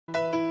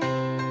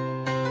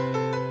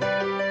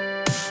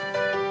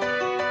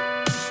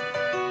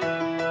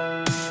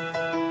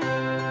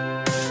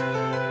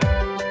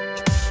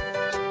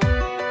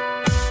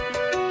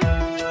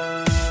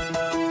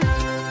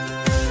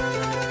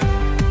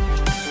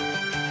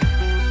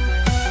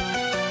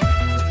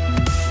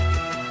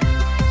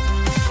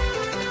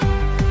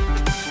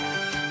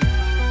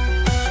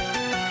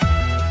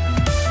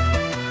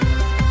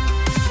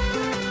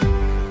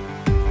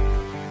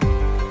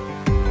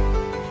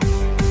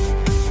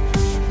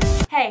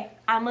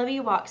I'm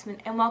Olivia Waxman,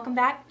 and welcome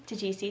back to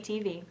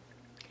GCTV.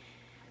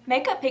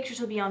 Makeup pictures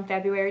will be on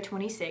February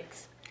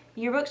 26th.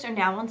 Yearbooks are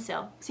now on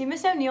sale. See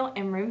Ms. O'Neill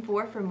in room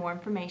 4 for more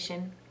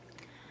information.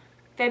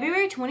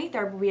 February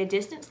 23rd will be a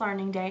distance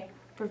learning day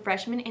for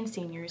freshmen and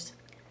seniors.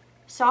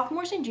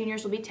 Sophomores and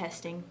juniors will be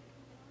testing.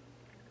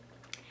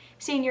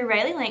 Senior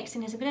Rayleigh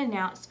Langston has been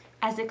announced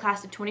as the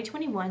class of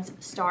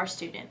 2021's Star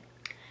Student.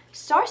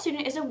 Star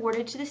Student is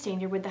awarded to the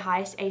senior with the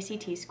highest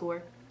ACT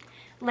score.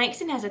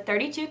 Langston has a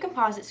 32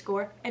 composite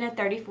score and a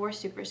 34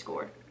 super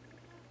score.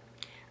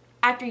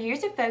 After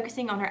years of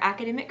focusing on her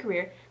academic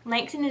career,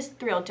 Langston is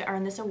thrilled to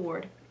earn this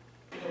award.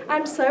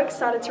 I'm so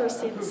excited to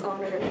receive this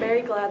honor and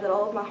very glad that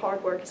all of my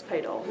hard work has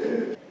paid off.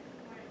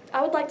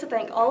 I would like to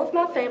thank all of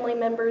my family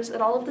members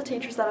and all of the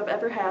teachers that I've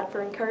ever had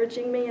for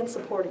encouraging me and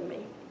supporting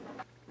me.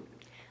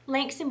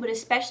 Langston would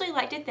especially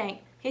like to thank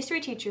history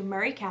teacher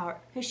Murray Cowart,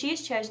 who she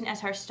has chosen as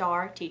her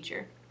star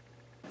teacher.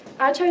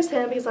 I chose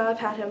him because I've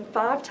had him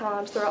 5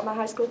 times throughout my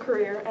high school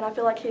career, and I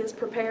feel like he has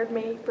prepared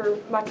me for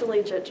my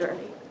collegiate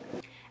journey.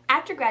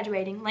 After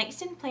graduating,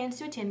 Langston plans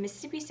to attend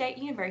Mississippi State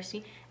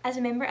University as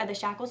a member of the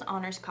Shackles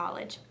Honors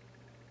College.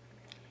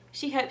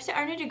 She hopes to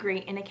earn a degree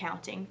in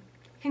accounting.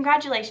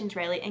 Congratulations,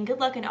 Rayleigh, and good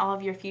luck in all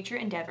of your future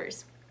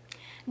endeavors.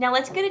 Now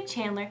let's go to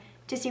Chandler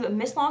to see what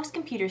Miss Long's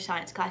computer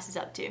science class is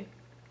up to.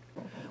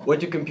 What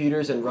do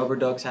computers and rubber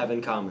ducks have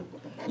in common?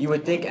 You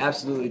would think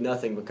absolutely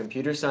nothing, but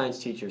computer science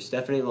teacher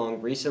Stephanie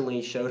Long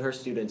recently showed her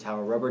students how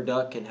a rubber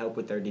duck can help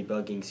with their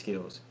debugging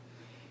skills.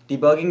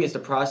 Debugging is the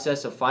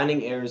process of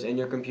finding errors in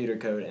your computer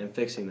code and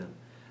fixing them.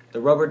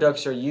 The rubber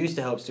ducks are used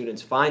to help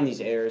students find these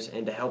errors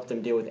and to help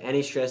them deal with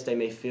any stress they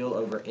may feel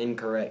over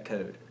incorrect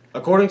code.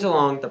 According to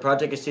Long, the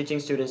project is teaching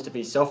students to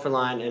be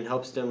self-reliant and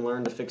helps them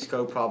learn to fix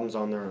code problems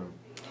on their own.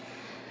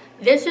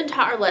 This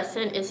entire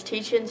lesson is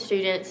teaching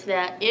students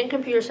that in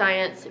computer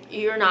science,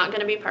 you're not going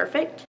to be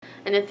perfect,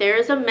 and that there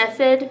is a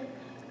method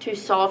to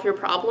solve your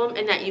problem,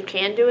 and that you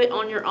can do it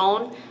on your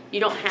own. You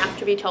don't have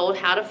to be told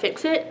how to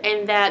fix it,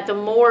 and that the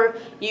more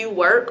you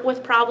work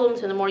with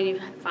problems and the more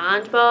you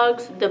find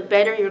bugs, the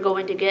better you're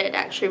going to get at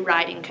actually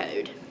writing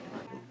code.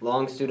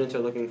 Long students are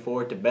looking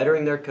forward to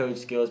bettering their code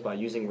skills by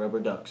using rubber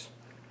ducks.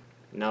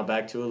 Now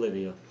back to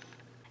Olivia.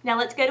 Now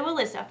let's go to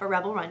Alyssa for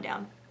Rebel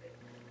Rundown.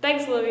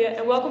 Thanks, Olivia,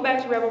 and welcome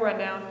back to Rebel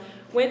Rundown.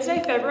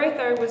 Wednesday, February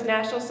 3rd was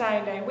National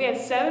Signing Day. We had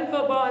 7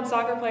 football and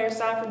soccer players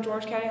sign from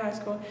George County High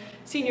School.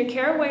 Senior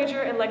Kara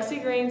Wager and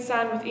Lexi Green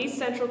signed with East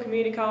Central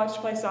Community College to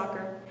play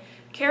soccer.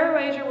 Kara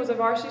Wager was a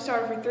varsity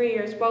starter for 3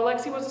 years, while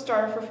Lexi was a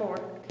starter for 4.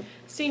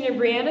 Senior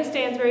Brianna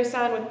Stansberry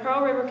signed with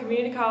Pearl River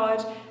Community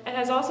College and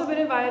has also been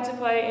invited to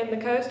play in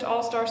the Coast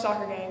All-Star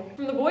Soccer Game.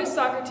 From the boys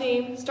soccer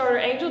team, starter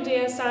Angel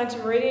Diaz signed to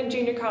Meridian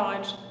Junior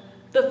College.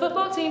 The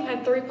football team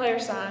had 3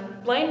 players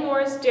sign: Blaine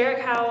Morris, Derek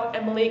Howell,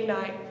 and Malik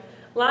Knight.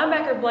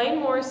 Linebacker Blaine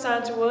Morris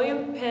signed to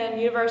William Penn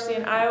University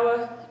in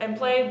Iowa and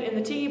played in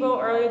the Tiki Bowl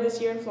earlier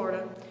this year in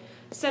Florida.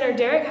 Center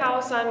Derek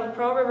Howell signed with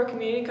Pearl River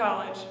Community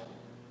College.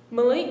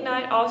 Malik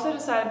Knight also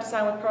decided to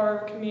sign with Pearl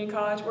River Community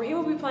College, where he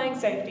will be playing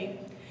safety.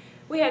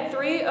 We had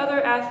 3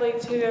 other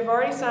athletes who have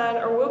already signed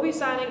or will be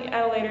signing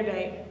at a later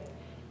date.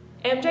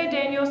 MJ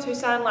Daniels, who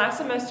signed last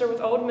semester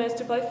with Ole Miss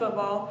to play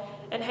football,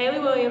 and Haley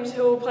Williams,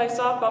 who will play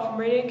softball for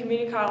Meridian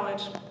Community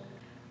College.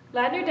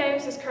 Ladner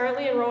Davis is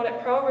currently enrolled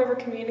at Pearl River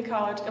Community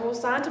College and will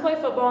sign to play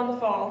football in the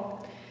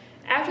fall.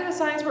 After the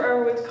signings were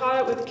over, we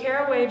caught up with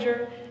Kara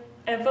Wager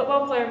and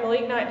football player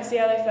Malik Knight to see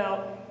how they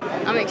felt.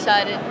 I'm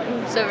excited.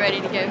 I'm so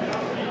ready to go.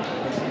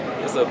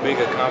 It's a big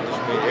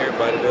accomplishment.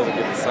 Everybody doesn't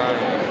get to sign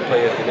and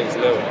play at the next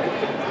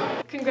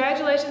level.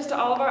 Congratulations to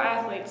all of our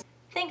athletes.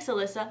 Thanks,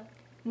 Alyssa.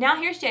 Now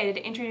here's Jada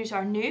to introduce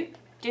our new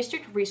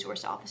District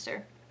Resource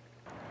Officer.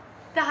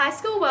 The high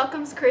school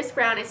welcomes Chris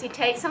Brown as he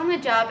takes on the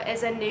job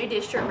as a new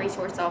district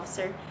resource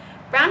officer.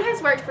 Brown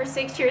has worked for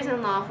 6 years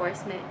in law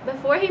enforcement.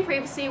 Before, he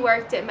previously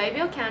worked at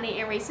Mobile County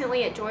and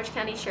recently at George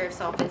County Sheriff's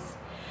Office.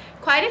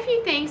 Quite a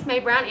few things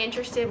made Brown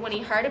interested when he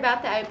heard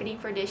about the opening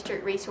for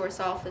district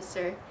resource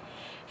officer.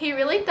 He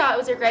really thought it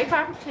was a great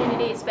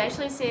opportunity,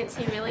 especially since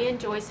he really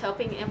enjoys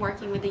helping and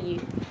working with the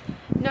youth.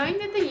 Knowing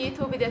that the youth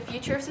will be the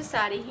future of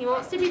society, he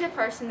wants to be the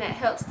person that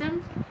helps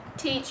them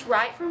teach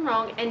right from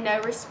wrong and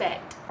know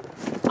respect.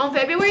 On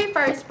February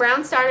 1st,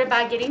 Brown started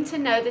by getting to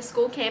know the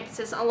school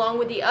campuses along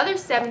with the other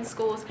 7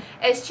 schools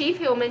as Chief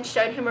Hillman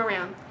showed him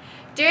around.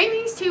 During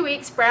these 2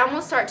 weeks, Brown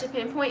will start to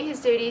pinpoint his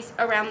duties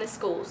around the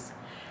schools.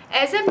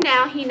 As of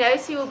now, he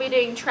knows he will be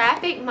doing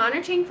traffic,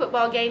 monitoring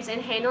football games,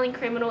 and handling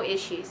criminal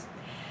issues.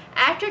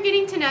 After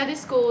getting to know the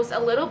schools a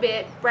little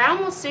bit, Brown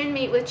will soon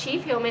meet with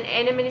Chief Hillman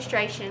and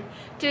administration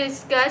to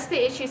discuss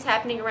the issues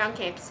happening around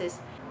campuses.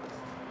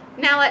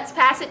 Now let's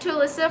pass it to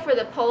Alyssa for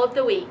the poll of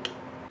the week.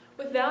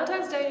 With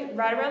Valentine's Day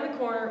right around the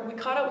corner, we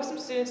caught up with some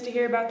students to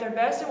hear about their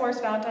best and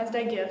worst Valentine's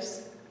Day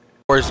gifts.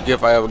 Worst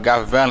gift I ever got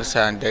for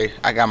Valentine's Day,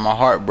 I got my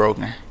heart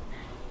broken.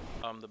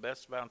 The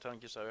best Valentine's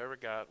gift I ever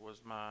got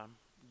was my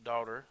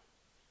daughter,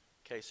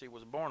 Casey,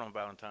 was born on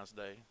Valentine's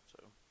Day.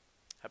 So,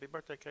 happy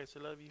birthday, Casey.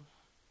 Love you.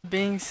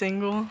 Being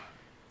single.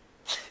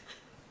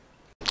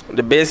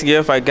 The best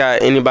gift I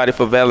got anybody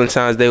for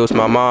Valentine's Day was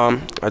my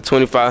mom, a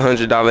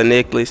 $2,500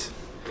 necklace.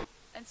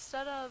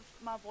 Instead of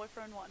my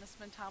boyfriend wanting to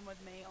spend time with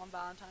me on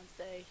Valentine's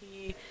Day,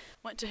 he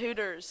went to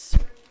Hooters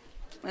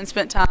and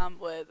spent time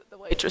with the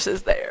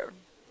waitresses there.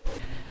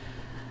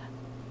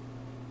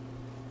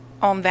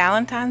 On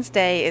Valentine's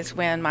Day is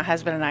when my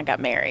husband and I got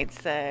married,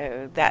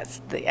 so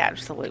that's the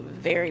absolute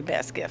very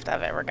best gift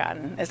I've ever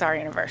gotten is our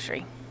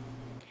anniversary.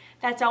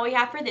 That's all we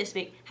have for this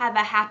week. Have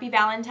a happy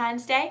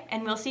Valentine's Day,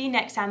 and we'll see you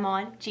next time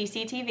on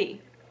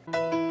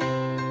GCTV.